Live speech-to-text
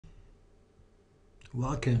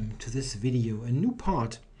Welcome to this video, a new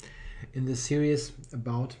part in the series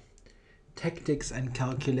about tactics and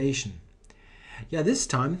calculation. This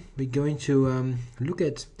time we're going to look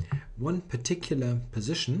at one particular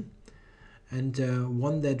position and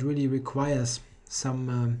one that really requires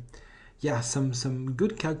some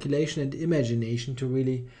good calculation and imagination to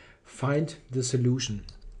really find the solution.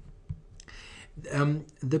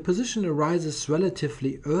 The position arises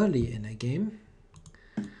relatively early in a game.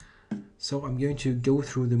 So I'm going to go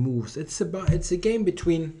through the moves. It's a game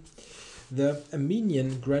between the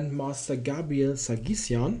Armenian Grandmaster Gabriel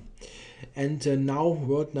Sargissian and now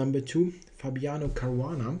world number 2 Fabiano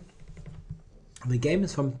Caruana. The game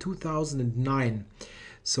is from 2009,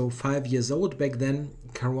 so 5 years old. Back then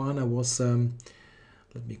Caruana was,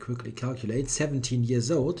 let me quickly calculate, 17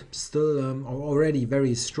 years old, still already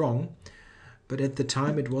very strong. But at the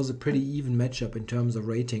time it was a pretty even matchup in terms of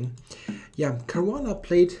rating. Caruana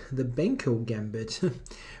played the Benko Gambit.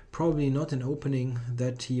 Probably not an opening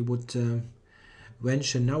that he would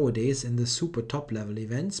venture nowadays in the super top level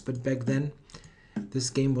events, but back then this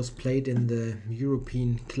game was played in the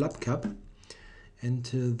European Club Cup, and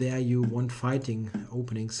there you won fighting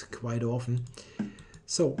openings quite often.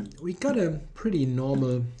 So we got a pretty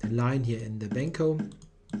normal line here in the Benko.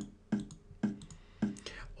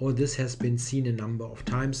 This has been seen a number of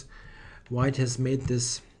times. White has made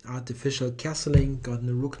this artificial castling, gotten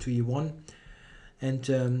a rook to e1,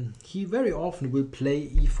 and he very often will play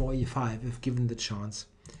e4, e5 if given the chance.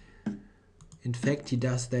 In fact, he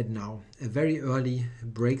does that now. A very early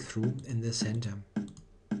breakthrough in the center.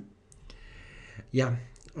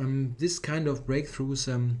 This kind of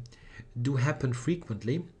breakthroughs do happen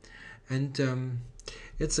frequently, and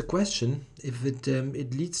it's a question if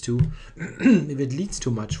it leads to if it leads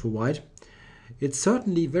too much for white. It's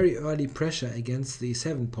certainly very early pressure against the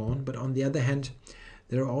e7 pawn, but on the other hand,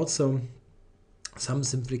 there are also some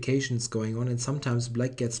simplifications going on, and sometimes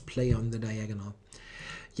black gets play on the diagonal.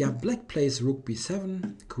 Black plays rook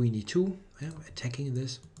b7, queen e2, attacking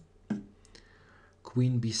this,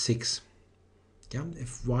 queen b6.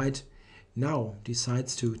 If white now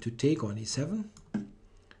decides to take on e7,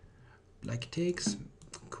 black takes,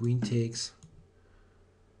 queen takes,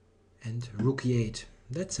 and rook e8.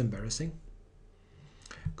 That's embarrassing.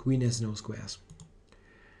 Queen has no squares.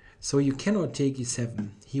 So you cannot take e7.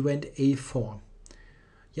 He went a4.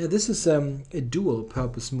 This is a dual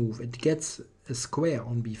purpose move. It gets a square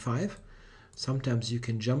on b5. Sometimes you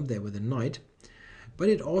can jump there with a knight. But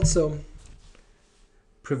it also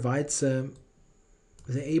provides the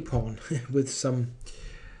a pawn with some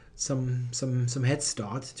head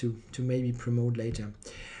start to maybe promote later.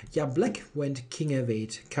 Black went king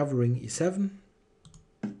f8, covering e7,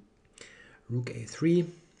 rook a3,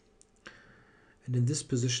 and in this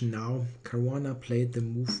position now Caruana played the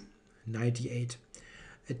move knight e8,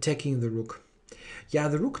 attacking the rook.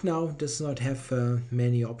 The rook now does not have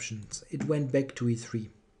many options. It went back to e3.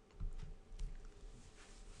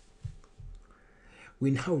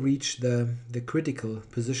 We now reach the critical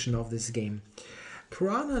position of this game.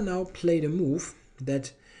 Caruana now played a move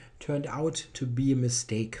that turned out to be a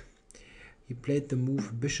mistake. He played the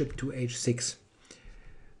move bishop to h6.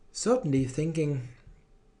 Certainly thinking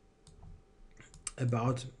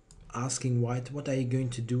about asking white, what are you going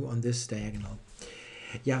to do on this diagonal?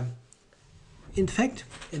 In fact,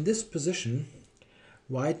 in this position,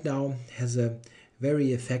 white now has a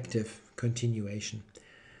very effective continuation.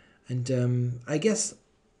 And I guess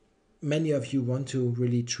many of you want to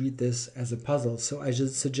really treat this as a puzzle, so I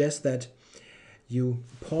should suggest that you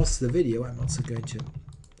pause the video. I'm also going to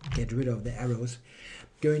get rid of the arrows.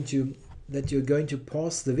 That you're going to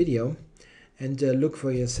pause the video and look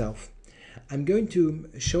for yourself. I'm going to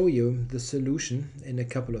show you the solution in a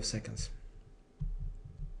couple of seconds.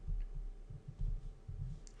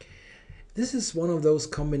 This is one of those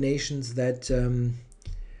combinations that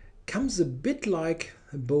comes a bit like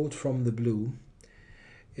a bolt from the blue.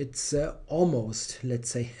 It's almost, let's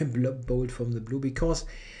say, a bolt from the blue, because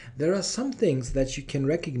there are some things that you can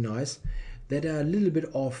recognize that are a little bit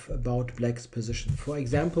off about black's position. For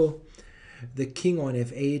example, the king on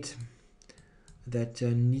f8 that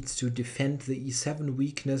needs to defend the e7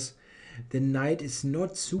 weakness. The knight is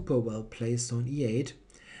not super well placed on e8,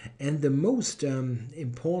 and the most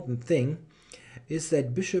important thing is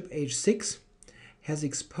that bishop h6 has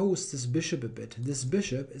exposed this bishop a bit. This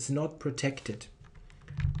bishop is not protected.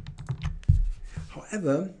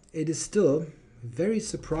 However, it is still very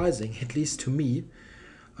surprising, at least to me,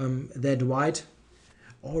 that white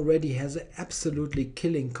already has an absolutely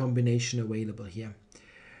killing combination available here.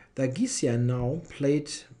 Sargissian now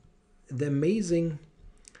played the amazing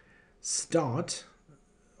start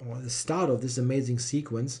or the start of this amazing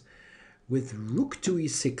sequence with rook to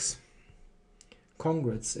e6.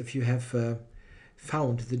 Congrats if you have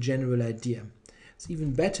found the general idea. It's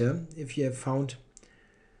even better if you have found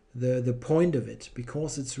the point of it,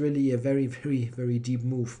 because it's really a very, very, very deep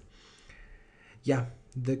move. Yeah,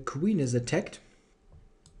 the queen is attacked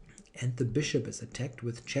and the bishop is attacked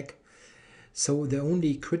with check. So the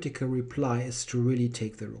only critical reply is to really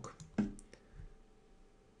take the rook.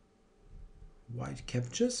 White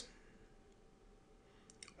captures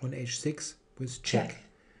on h6 with check.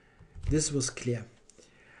 This was clear.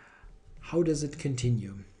 How does it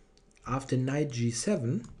continue? After knight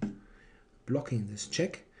g7, blocking this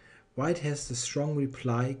check, white has the strong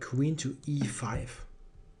reply queen to e5,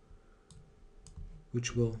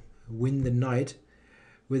 which will win the knight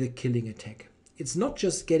with a killing attack. It's not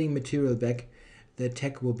just getting material back, the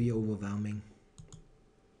attack will be overwhelming.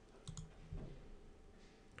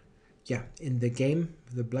 Yeah, in the game,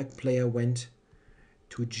 the black player went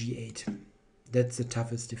to g8. That's the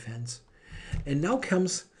toughest defense. And now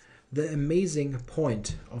comes the amazing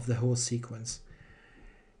point of the whole sequence.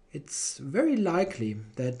 It's very likely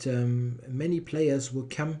that many players will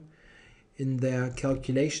come in their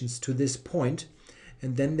calculations to this point,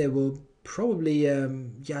 and then they will probably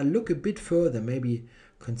look a bit further, maybe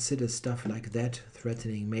consider stuff like that,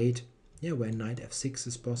 threatening mate, where knight f6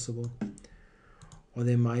 is possible. Or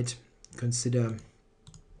they might consider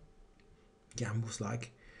moves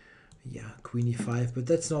like queen e5, but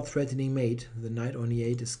that's not threatening mate. The knight on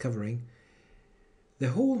e8 is covering. The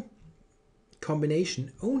whole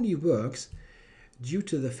combination only works due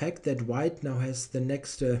to the fact that white now has the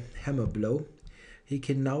next hammer blow. He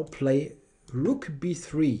can now play rook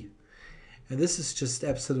b3, and this is just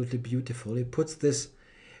absolutely beautiful. He puts this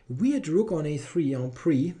weird rook on a3 en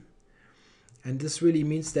pre, and this really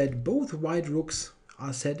means that both white rooks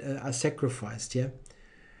are sacrificed.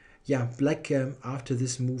 Black after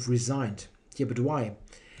this move resigned. But why?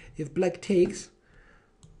 If black takes,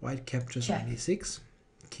 white captures on e6,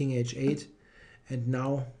 king h8, and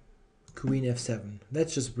now queen f7.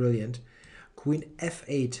 That's just brilliant. Queen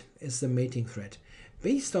f8 is the mating threat,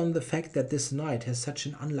 based on the fact that this knight has such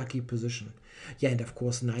an unlucky position. And of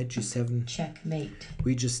course knight g7. Checkmate.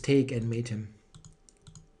 We just take and mate him.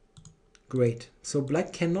 Great. So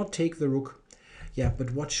black cannot take the rook.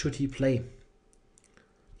 But what should he play?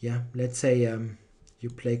 Let's say you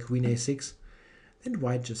play queen a6, then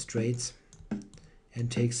white just trades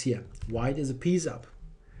and takes here. White is a piece up.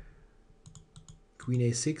 Queen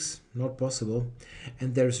a6, not possible.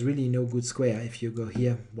 And there's really no good square. If you go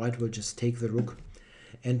here, white will just take the rook.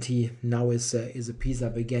 And he now is a piece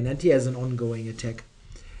up again. And he has an ongoing attack.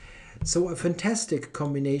 So a fantastic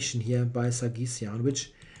combination here by Sargissian,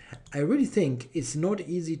 which I really think is not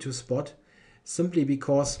easy to spot, simply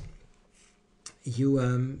because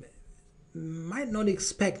you might not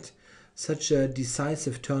expect such a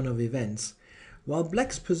decisive turn of events. While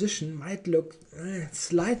black's position might look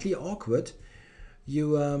slightly awkward,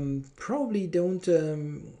 you probably don't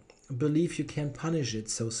believe you can punish it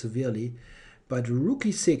so severely. But rook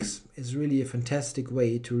e6 is really a fantastic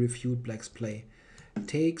way to refute black's play.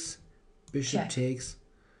 Takes, bishop takes,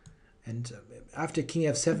 and after king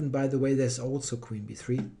f7, by the way, there's also queen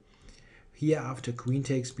b3. Here, after queen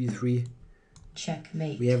takes b3,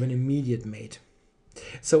 checkmate. We have an immediate mate.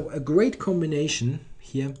 So a great combination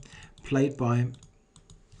here, played by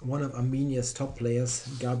one of Armenia's top players,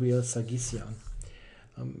 Gabriel Sargissian.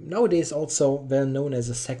 Nowadays also well known as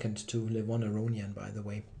a second to Levon Aronian, by the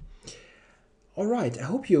way. Alright, I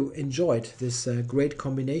hope you enjoyed this great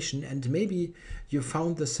combination, and maybe you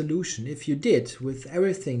found the solution. If you did, with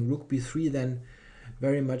everything rook b3, then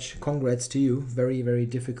very much congrats to you. Very, very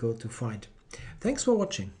difficult to find. Thanks for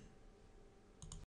watching.